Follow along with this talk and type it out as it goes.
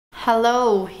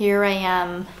Hello, here I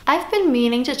am. I've been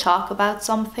meaning to talk about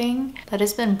something that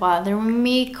has been bothering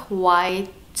me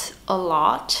quite a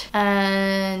lot,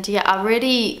 and yeah, I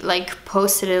already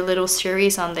posted a little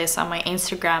series on this on my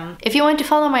Instagram. If you want to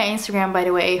follow my Instagram, by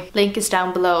the way, link is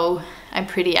down below. I'm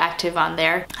pretty active on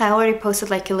there. I already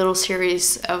posted a little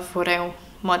series of what I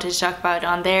wanted to talk about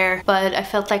on there, but I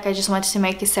felt like I just wanted to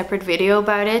make a separate video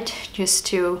about it just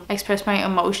to express my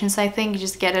emotions. I think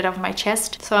just get it off my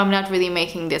chest. So I'm not really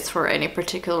making this for any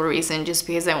particular reason, just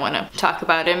because I want to talk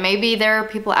about it. Maybe there are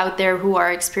people out there who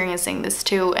are experiencing this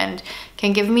too and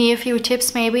can give me a few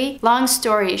tips maybe. Long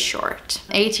story short,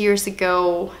 8 years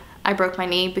ago I broke my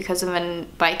knee because of a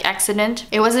bike accident.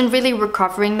 It wasn't really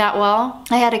recovering that well.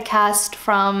 I had a cast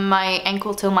from my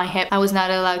ankle to my hip. I was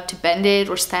not allowed to bend it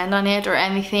or stand on it or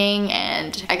anything,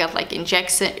 and I got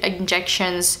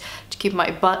injections to keep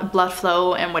my blood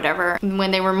flow and whatever.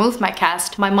 When they removed my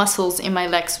cast, my muscles in my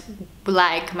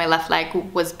my left leg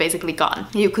was basically gone.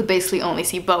 You could basically only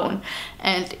see bone,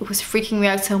 and it was freaking me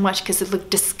out so much because it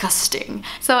looked disgusting.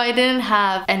 So I didn't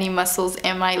have any muscles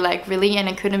in my leg really, and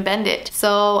I couldn't bend it.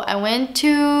 So I went to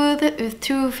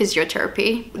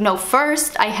physiotherapy. No,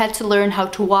 first I had to learn how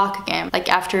to walk again.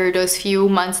 After those few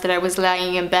months that I was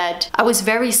lying in bed, I was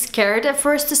very scared at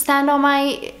first to stand on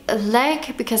my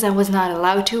leg because I was not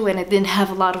allowed to, and I didn't have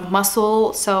a lot of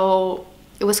muscle. So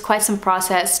it was quite some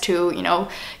process to,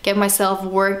 get myself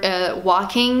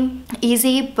walking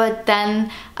easy, but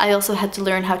then I also had to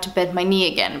learn how to bend my knee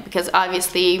again, because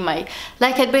obviously my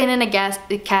leg had been in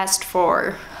a cast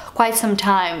for quite some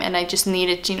time, and I just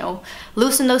needed to,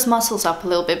 loosen those muscles up a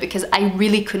little bit, because I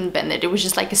really couldn't bend it. It was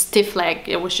just like a stiff leg.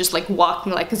 It was just like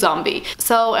walking like a zombie.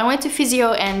 So I went to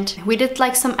physio and we did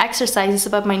some exercises,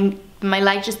 but my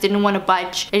leg just didn't want to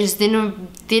budge. I just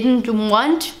didn't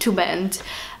want to bend.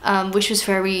 Which was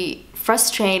very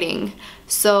frustrating.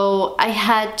 So I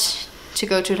had to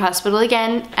go to the hospital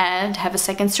again and have a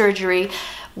second surgery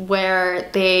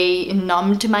where they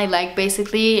numbed my leg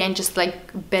basically and just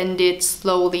bend it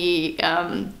slowly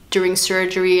during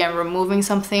surgery and removing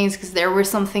some things, because there were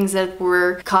some things that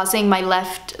were causing my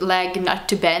left leg not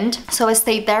to bend. So I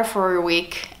stayed there for a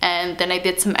week, and then I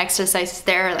did some exercises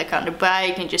there on the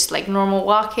bike and just normal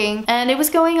walking, and it was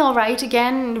going all right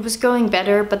again. It was going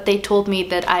better, but they told me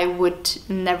that I would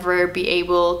never be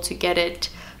able to get it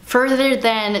further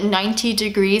than 90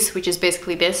 degrees, which is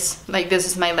basically this. This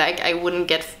is my leg. I wouldn't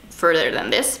get further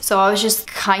than this. So I was just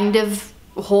kind of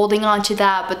holding on to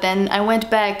that, but then I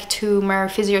went back to my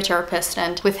physiotherapist,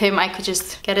 and with him I could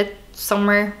just get it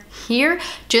somewhere here,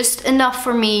 just enough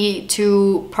for me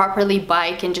to properly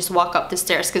bike and just walk up the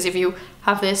stairs, because if you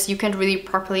have this, you can't really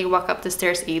properly walk up the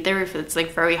stairs either if it's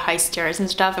very high stairs and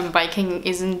stuff, and biking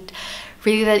isn't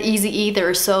really that easy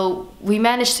either. So we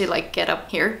managed to get up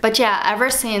here. But yeah, ever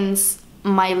since,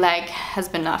 my leg has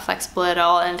been not flexible at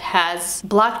all and has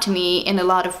blocked me in a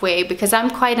lot of ways, because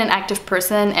I'm quite an active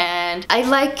person and I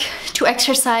like to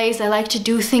exercise, I like to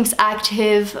do things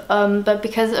active, but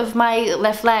because of my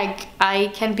left leg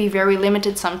I can be very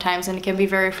limited sometimes, and it can be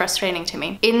very frustrating to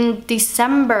me. In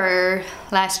December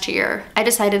last year I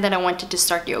decided that I wanted to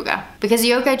start yoga, because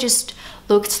yoga just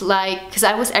looked because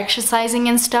I was exercising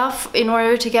and stuff in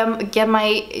order to get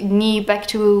my knee back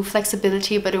to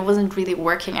flexibility, but it wasn't really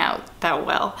working out that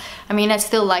well. I mean, I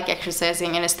still like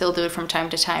exercising and I still do it from time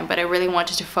to time, but I really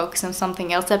wanted to focus on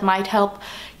something else that might help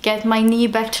get my knee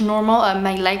back to normal,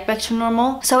 my leg back to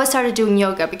normal. So I started doing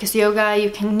yoga, because yoga,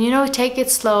 you can, take it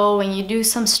slow, and you do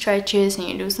some stretches and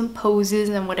you do some poses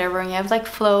and whatever, and you have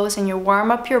flows and you warm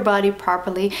up your body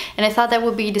properly. And I thought that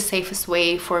would be the safest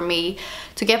way for me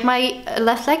to get my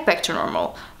left leg back to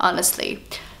normal, honestly.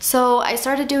 So I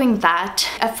started doing that.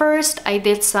 At first I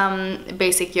did some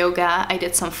basic yoga, I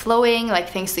did some flowing,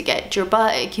 things to get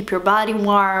keep your body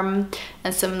warm,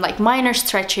 and some minor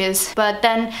stretches. But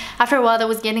then after a while that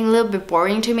was getting a little bit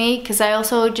boring to me, because I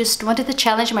also just wanted to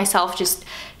challenge myself, just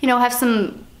have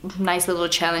some nice little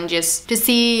challenges to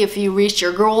see if you reach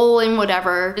your goal and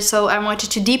whatever. So I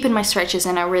wanted to deepen my stretches,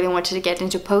 and I really wanted to get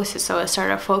into poses, so I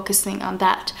started focusing on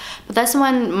that. But that's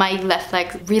when my left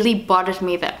leg really bothered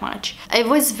me that much. It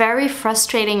was very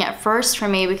frustrating at first for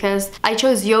me, because I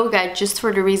chose yoga just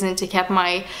for the reason to keep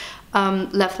my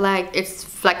left leg, its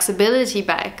flexibility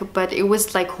back, but it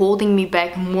was holding me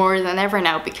back more than ever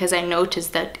now, because I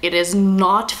noticed that it is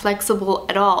not flexible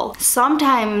at all.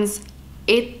 Sometimes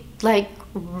it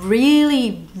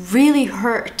really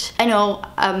hurt. I know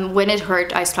when it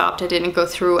hurt I stopped. I didn't go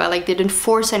through, I didn't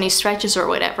force any stretches or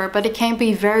whatever, but it can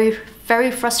be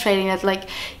very frustrating that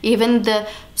even the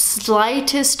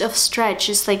slightest of stretch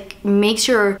just makes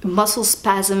your muscle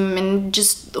spasm and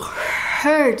just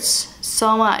hurts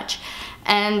so much.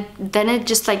 And then it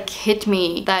just like hit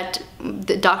me that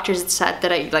the doctors said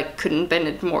that I like couldn't bend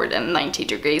it more than 90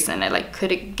 degrees, and I like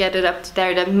couldn't get it up to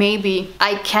there, that maybe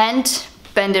I can't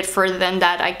bend it further than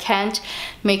that, I can't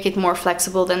make it more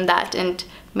flexible than that, and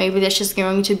maybe that's just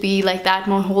going to be like that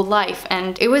my whole life.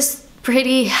 And it was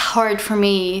pretty hard for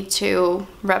me to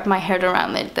wrap my head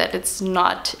around it, that it's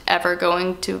not ever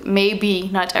going to, maybe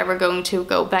not ever going to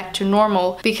go back to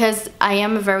normal, because I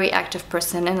am a very active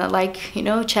person and I like, you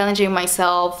know, challenging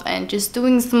myself and just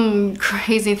doing some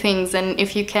crazy things, and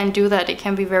if you can't do that, it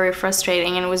can be very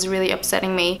frustrating, and it was really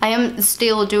upsetting me. I am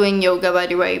still doing yoga, by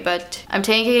the way, but I'm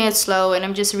taking it slow and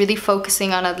I'm just really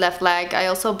focusing on that left leg. I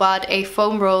also bought a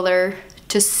foam roller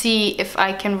to see if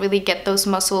I can really get those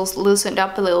muscles loosened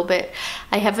up a little bit.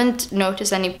 I haven't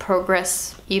noticed any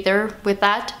progress either with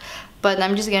that, but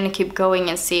I'm just gonna keep going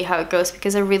and see how it goes,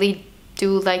 because I really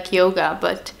do like yoga,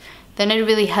 but then it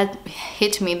really had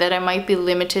hit me that I might be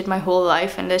limited my whole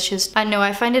life, and that's just, I know,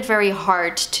 I find it very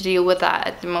hard to deal with that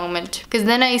at the moment, because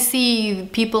then I see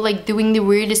people like doing the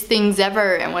weirdest things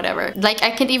ever and whatever. Like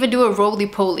I can't even do a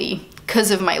roly-poly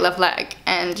because of my left leg,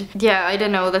 and yeah, I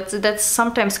don't know, that's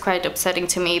sometimes quite upsetting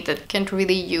to me, that I can't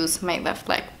really use my left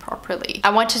leg properly. I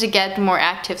wanted to get more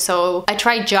active, so I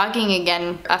tried jogging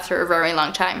again after a very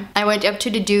long time. I went up to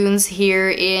the dunes here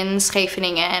in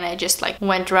Scheveningen and I just like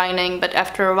went running, but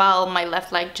after a while my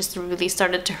left leg just really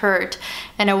started to hurt,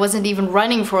 and I wasn't even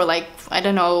running for like, I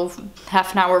don't know,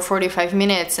 half an hour, 45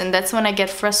 minutes, and that's when I get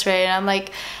frustrated. I'm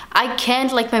like, I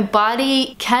can't, like my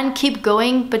body can keep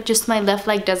going, but just my left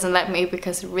leg doesn't let me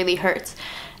because it really hurts.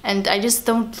 And I just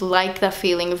don't like that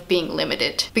feeling of being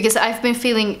limited, because I've been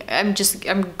feeling, I'm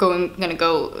gonna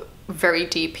go very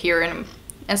deep here, and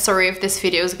sorry if this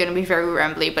video is gonna be very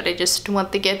rambly, but I just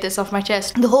want to get this off my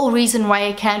chest. The whole reason why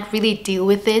I can't really deal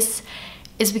with this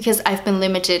is because I've been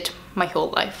limited my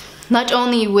whole life. Not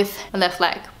only with a left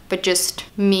leg, but just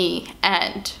me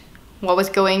and what was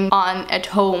going on at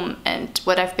home and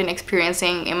what I've been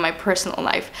experiencing in my personal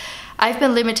life. I've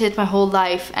been limited my whole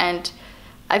life, and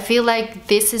I feel like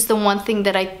this is the one thing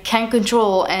that I can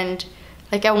control and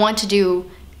like I want to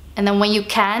do, and then when you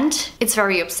can't, it's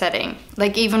very upsetting.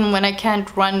 Like even when I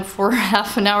can't run for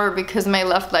half an hour because my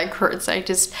left leg hurts, I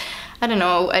don't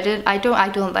know, I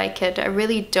don't like it, I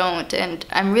really don't, and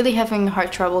I'm really having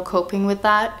hard trouble coping with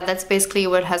that. That's basically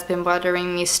what has been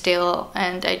bothering me still,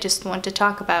 and I just want to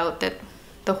talk about that.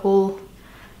 The whole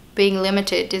being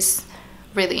limited is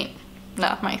really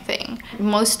not my thing. The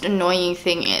most annoying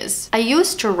thing is, I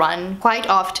used to run quite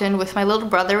often with my little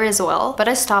brother as well, but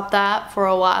I stopped that for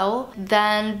a while.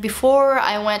 Then before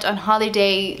I went on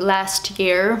holiday last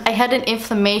year, I had an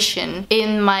inflammation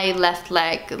in my left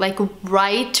leg, like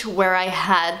right where I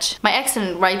had my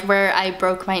accident, right where I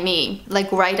broke my knee,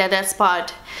 like right at that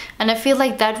spot. And I feel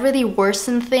like that really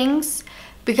worsened things,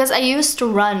 because I used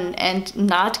to run and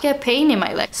not get pain in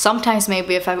my leg. Sometimes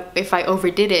maybe if I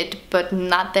overdid it, but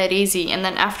not that easy. And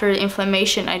then after the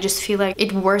inflammation, I just feel like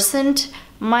it worsened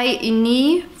my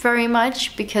knee very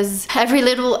much, because every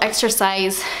little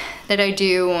exercise that I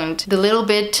do and the little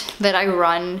bit that I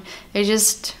run, it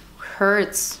just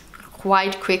hurts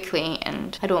quite quickly,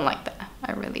 and I don't like that.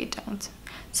 I really don't.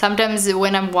 Sometimes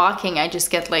when I'm walking, I just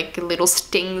get like little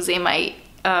stings in my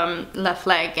left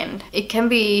leg, and it can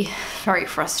be very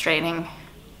frustrating.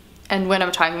 And when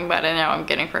I'm talking about it now, I'm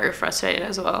getting very frustrated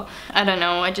as well. I don't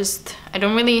know, I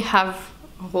don't really have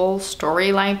a whole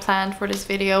storyline planned for this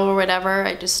video or whatever.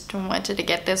 I just wanted to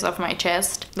get this off my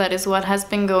chest. That is what has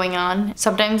been going on.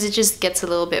 Sometimes it just gets a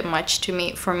little bit much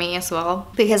for me as well,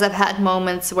 because I've had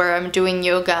moments where I'm doing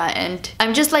yoga and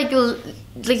I'm just like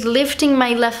lifting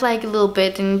my left leg a little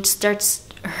bit and it starts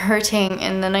hurting,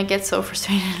 and then I get so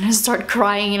frustrated and I start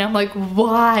crying, and I'm like,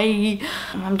 why?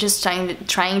 I'm just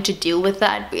trying to deal with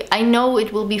that. I know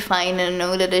it will be fine, and I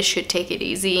know that I should take it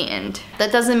easy, and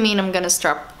that doesn't mean I'm gonna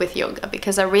stop with yoga,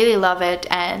 because I really love it,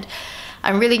 and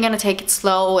I'm really gonna take it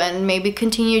slow and maybe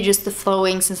continue just the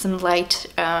flowings and some light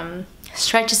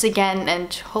stretches again,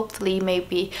 and hopefully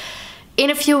maybe in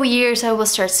a few years I will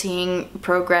start seeing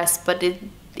progress, but it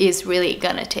is really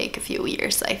gonna take a few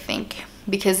years, I think.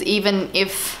 Because even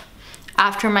if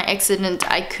after my accident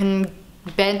I couldn't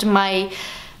bend my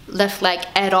left leg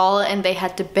at all and they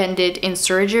had to bend it in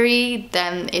surgery,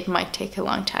 then it might take a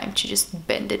long time to just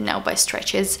bend it now by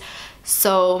stretches.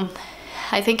 So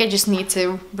I think I just need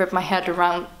to wrap my head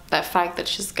around that fact that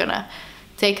it's just gonna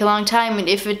take a long time, and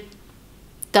if it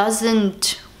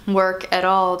doesn't work at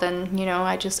all, then you know,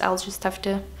 I'll just have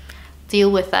to deal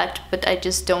with that, but I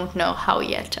just don't know how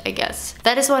yet, I guess.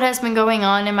 That is what has been going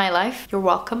on in my life. You're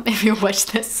welcome if you watch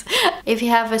this. If you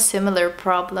have a similar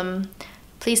problem,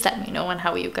 Please let me know on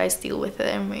how you guys deal with it,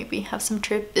 and maybe have some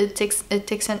tips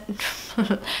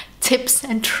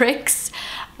and tricks.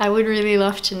 I would really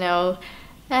love to know.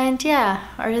 And yeah,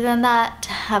 other than that,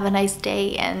 have a nice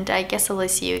day, and I guess I'll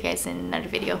see you guys in another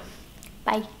video.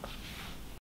 Bye.